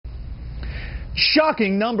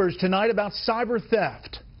Shocking numbers tonight about cyber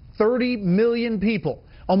theft. 30 million people,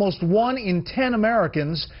 almost 1 in 10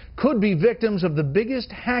 Americans, could be victims of the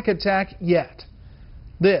biggest hack attack yet.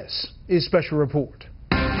 This is Special Report.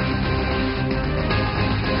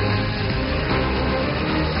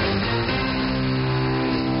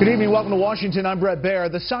 Good evening. Welcome to Washington. I'm Bret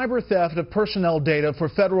Baier. The cyber theft of personnel data for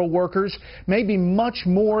federal workers may be much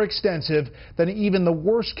more extensive than even the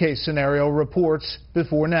worst-case scenario reports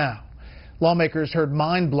before now. Lawmakers heard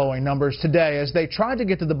mind-blowing numbers today as they tried to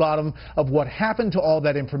get to the bottom of what happened to all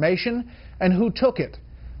that information and who took it.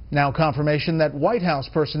 Now confirmation that White House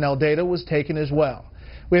personnel data was taken as well.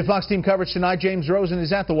 We have Fox team coverage tonight. James Rosen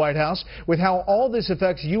is at the White House with how all this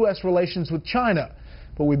affects U.S. relations with China.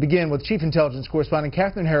 But we begin with Chief Intelligence Correspondent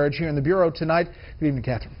Catherine Herridge here in the Bureau tonight. Good evening,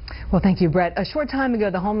 Catherine. Well, thank you, Bret. A short time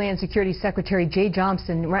ago, the Homeland Security Secretary Jay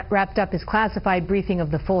Johnson wrapped up his classified briefing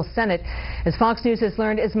of the full Senate. As Fox News has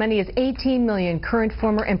learned, as many as 18 million current,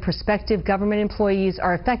 former, and prospective government employees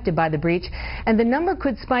are affected by the breach, and the number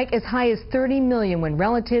could spike as high as 30 million when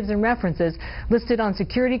relatives and references listed on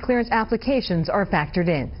security clearance applications are factored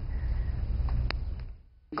in.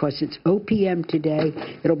 Because it's OPM today,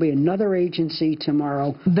 it'll be another agency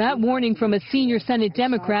tomorrow. That warning from a senior Senate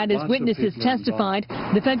Democrat as witnesses testified.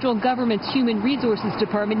 The federal government's Human Resources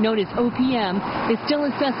Department, known as OPM, is still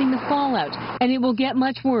assessing the fallout, and it will get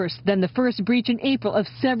much worse than the first breach in April of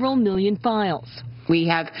several million files. We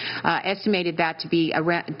have estimated that to be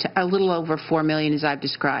around a little over 4 million, as I've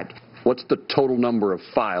described. What's the total number of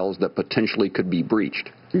files that potentially could be breached?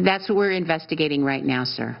 That's what we're investigating right now,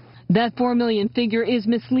 sir. That 4 million figure is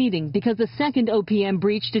misleading because the second OPM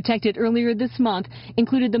breach detected earlier this month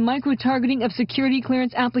included the micro-targeting of security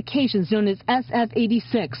clearance applications known as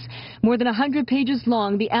SF-86. More than 100 pages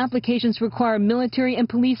long, the applications require military and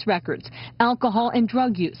police records, alcohol and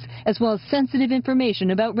drug use, as well as sensitive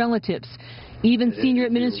information about relatives. Even senior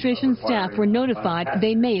administration staff were notified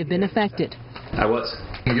they may have been affected.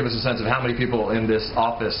 Can you give us a sense of how many people in this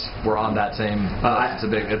office were on that same, it's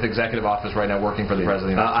the executive office right now working for the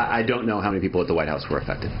president? I don't know how many people at the White House were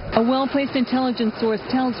affected. A well-placed intelligence source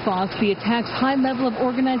tells Fox the attack's high level of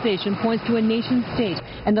organization points to a nation state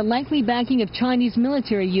and the likely backing of Chinese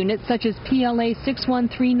military units such as PLA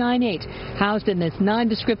 61398, housed in this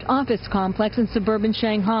nondescript office complex in suburban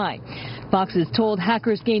Shanghai. Fox is told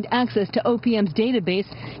hackers gained access to OPM's database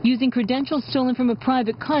using credentials stolen from a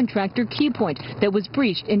private contractor, Keypoint, that was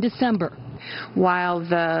breached in December. While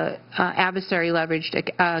the adversary leveraged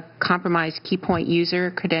a compromised Keypoint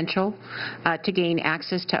user credential to gain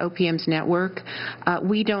access to OPM's network,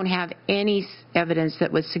 we don't have any evidence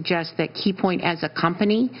that would suggest that Keypoint as a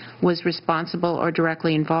company was responsible or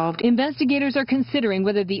directly involved. Investigators are considering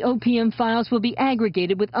whether the OPM files will be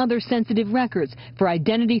aggregated with other sensitive records for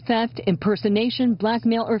identity theft, impersonation,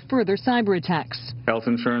 blackmail, or further cyber attacks. Health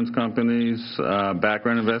insurance companies,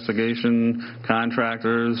 background investigation,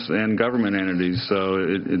 contractors, and government entities, so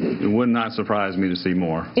it would not surprise me to see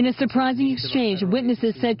more. In a surprising exchange,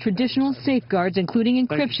 witnesses said traditional safeguards, including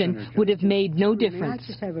encryption, would have made no difference.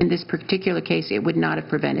 In this particular case, it would not have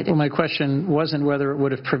prevented it. Well, my question wasn't whether it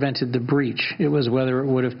would have prevented the breach. It was whether it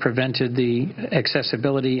would have prevented the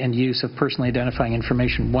accessibility and use of personally identifying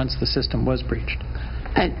information once the system was breached.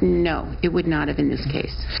 No, it would not have in this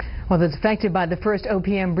case. Well, those affected by the first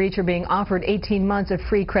OPM breach are being offered 18 months of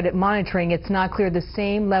free credit monitoring. It's not clear the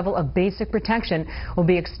same level of basic protection will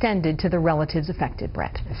be extended to the relatives affected.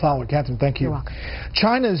 Bret. Follow it, Catherine. Thank you. You're welcome.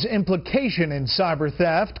 China's implication in cyber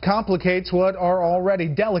theft complicates what are already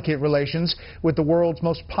delicate relations with the world's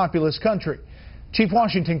most populous country. Chief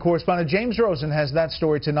Washington correspondent James Rosen has that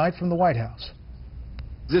story tonight from the White House.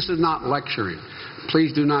 This is not lecturing.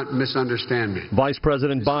 Please do not misunderstand me. Vice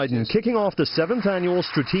President Biden kicking off the 7th annual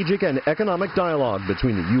strategic and economic dialogue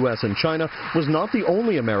between the U.S. and China was not the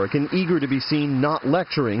only American eager to be seen not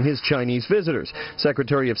lecturing his Chinese visitors.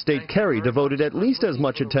 Secretary of State Kerry devoted at least as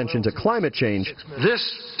much attention to climate change.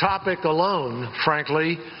 This topic alone,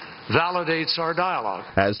 frankly, validates our dialogue.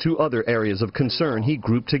 As to other areas of concern he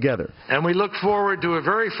grouped together. And we look forward to a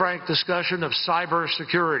very frank discussion of cyber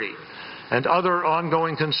security and other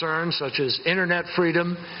ongoing concerns such as internet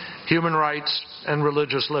freedom, human rights, and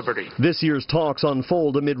religious liberty. This year's talks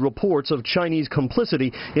unfold amid reports of Chinese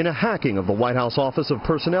complicity in a hacking of the White House Office of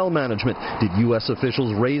Personnel Management. Did U.S.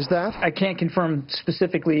 officials raise that? I can't confirm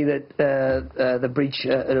specifically that the breach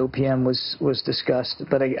at OPM was discussed,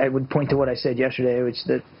 but I would point to what I said yesterday, which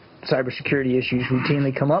that cybersecurity issues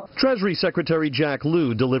routinely come up. Treasury Secretary Jack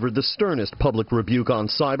Lew delivered the sternest public rebuke on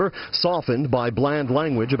cyber, softened by bland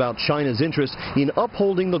language about China's interest in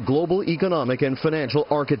upholding the global economic and financial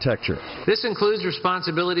architecture. This includes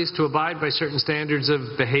responsibilities to abide by certain standards of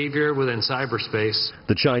behavior within cyberspace.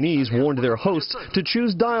 The Chinese warned their hosts to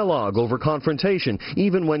choose dialogue over confrontation,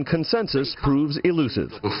 even when consensus proves elusive.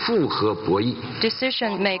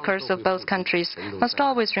 Decision makers of both countries must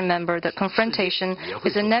always remember that confrontation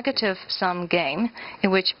is a negative-sum game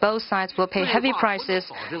in which both sides will pay heavy prices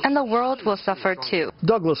and the world will suffer too.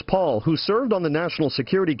 Douglas Paul, who served on the National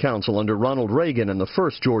Security Council under Ronald Reagan and the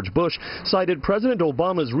first George Bush, cited President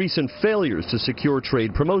Obama's recent failures to secure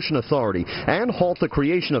Trade Promotion Authority and halt the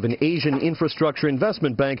creation of an Asian Infrastructure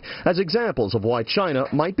Investment Bank as examples of why China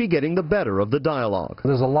might be getting the better of the dialogue.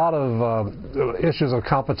 There's a lot of issues of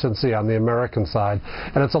competency on the American side,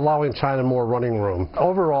 and it's allowing China more running room.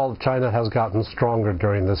 Overall, China has gotten stronger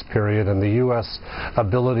during this period, and the U.S.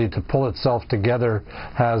 ability to pull itself together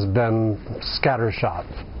has been scattershot.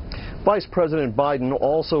 Vice President Biden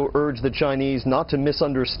also urged the Chinese not to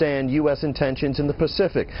misunderstand U.S. intentions in the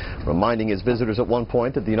Pacific, reminding his visitors at one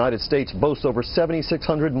point that the United States boasts over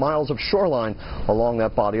 7,600 miles of shoreline along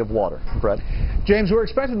that body of water. Brett? James, we're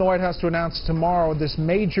expecting the White House to announce tomorrow this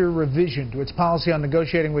major revision to its policy on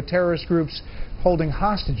negotiating with terrorist groups holding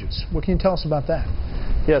hostages. What can you tell us about that?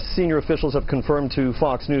 Yes, senior officials have confirmed to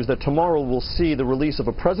Fox News that tomorrow we'll see the release of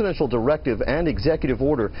a presidential directive and executive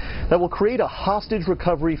order that will create a hostage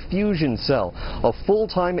recovery fusion cell, a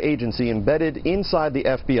full-time agency embedded inside the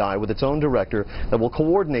FBI with its own director that will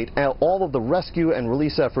coordinate all of the rescue and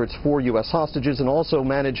release efforts for U.S. hostages and also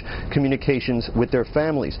manage communications with their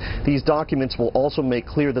families. These documents will also make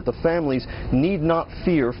clear that the families need not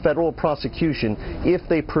fear federal prosecution if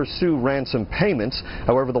they pursue ransom payments.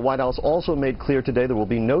 However, the White House also made clear today there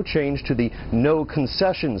will be no change to the no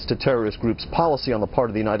concessions to terrorist groups policy on the part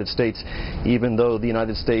of the United States, even though the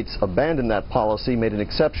United States abandoned that policy, made an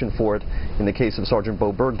exception for it in the case of Sergeant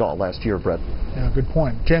Bo Bergdahl last year, Brett. Yeah, good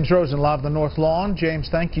point. James Rosen, live on the North Lawn. James,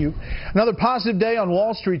 thank you. Another positive day on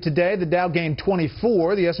Wall Street today. The Dow gained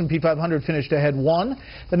 24. The S&P 500 finished ahead 1.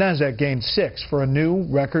 The Nasdaq gained 6 for a new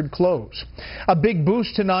record close. A big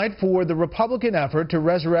boost tonight for the Republican effort to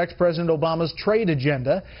resurrect President Obama's trade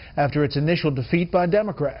agenda after its initial defeat by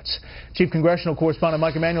Democrats. Chief Congressional Correspondent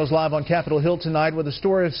Mike Emanuel is live on Capitol Hill tonight with a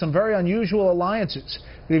story of some very unusual alliances.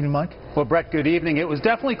 Good evening, Mike. Well, Brett, good evening. It was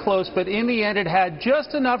definitely close, but in the end it had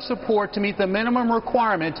just enough support to meet the minimum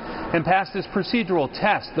requirement and pass this procedural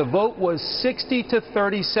test. The vote was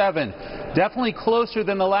 60-37. Definitely closer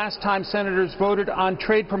than the last time senators voted on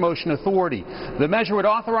Trade Promotion Authority. The measure would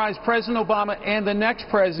authorize President Obama and the next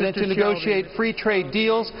president to negotiate free trade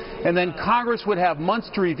deals, and then Congress would have months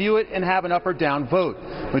to review it and have an up or down vote.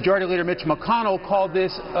 Majority Leader Mitch McConnell called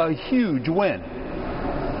this a huge win.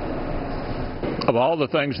 Of all the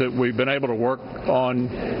things that we've been able to work on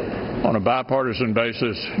a bipartisan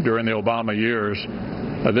basis during the Obama years,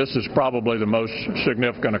 this is probably the most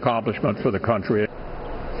significant accomplishment for the country.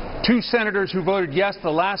 Two senators who voted yes the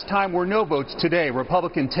last time were no votes today.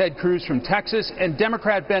 Republican Ted Cruz from Texas and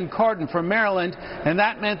Democrat Ben Cardin from Maryland, and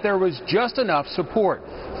that meant there was just enough support.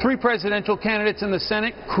 Three presidential candidates in the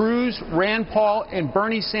Senate, Cruz, Rand Paul, and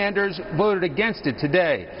Bernie Sanders, voted against it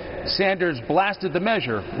today. Sanders blasted the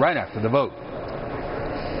measure right after the vote.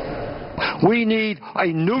 We need a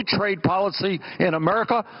new trade policy in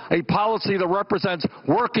America, a policy that represents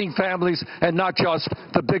working families and not just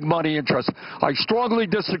the big money interests. I strongly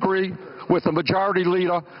disagree with the majority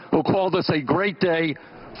leader who called this a great day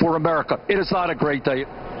for America. It is not a great day.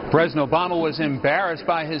 President Obama was embarrassed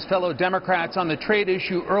by his fellow Democrats on the trade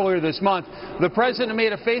issue earlier this month. The president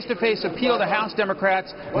made a face-to-face appeal to House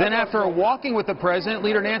Democrats. Then after walking with the president,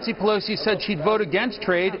 Leader Nancy Pelosi said she'd vote against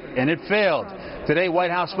trade, and it failed. Today,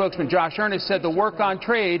 White House spokesman Josh Earnest said the work on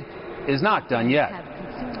trade is not done yet.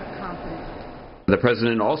 The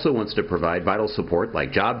president also wants to provide vital support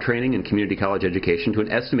like job training and community college education to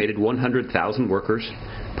an estimated 100,000 workers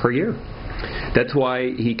per year. That's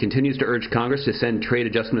why he continues to urge Congress to send trade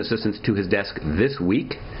adjustment assistance to his desk this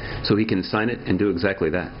week so he can sign it and do exactly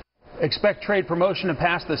that. Expect trade promotion to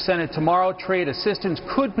pass the Senate tomorrow. Trade assistance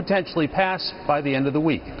could potentially pass by the end of the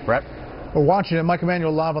week. Brett? We're watching it. Mike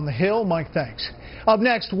Emanuel live on the Hill. Mike, thanks. Up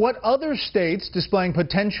next, what other states displaying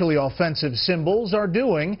potentially offensive symbols are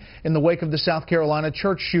doing in the wake of the South Carolina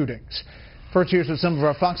church shootings. First, here's what some of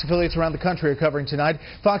our Fox affiliates around the country are covering tonight.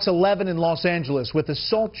 Fox 11 in Los Angeles with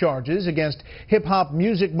assault charges against hip-hop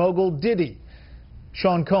music mogul Diddy.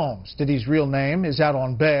 Sean Combs, Diddy's real name, is out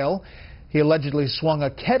on bail. He allegedly swung a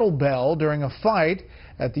kettlebell during a fight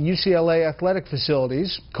at the UCLA athletic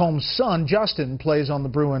facilities. Combs' son, Justin, plays on the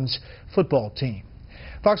Bruins football team.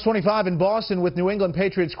 Fox 25 in Boston with New England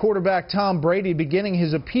Patriots quarterback Tom Brady beginning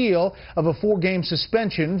his appeal of a 4-game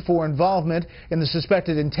suspension for involvement in the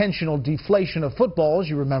suspected intentional deflation of footballs.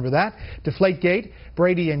 You remember that. Deflategate.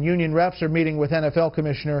 Brady and union reps are meeting with NFL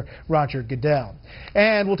Commissioner Roger Goodell.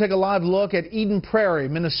 And we'll take a live look at Eden Prairie,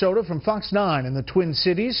 Minnesota from Fox 9 in the Twin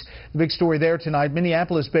Cities. The big story there tonight,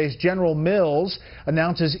 Minneapolis-based General Mills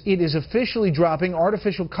announces it is officially dropping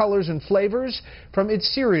artificial colors and flavors from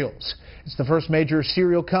its cereals. It's the first major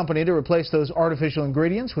cereal company to replace those artificial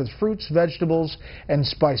ingredients with fruits, vegetables, and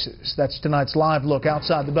spices. That's tonight's live look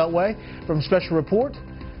outside the Beltway. From Special Report,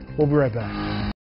 we'll be right back.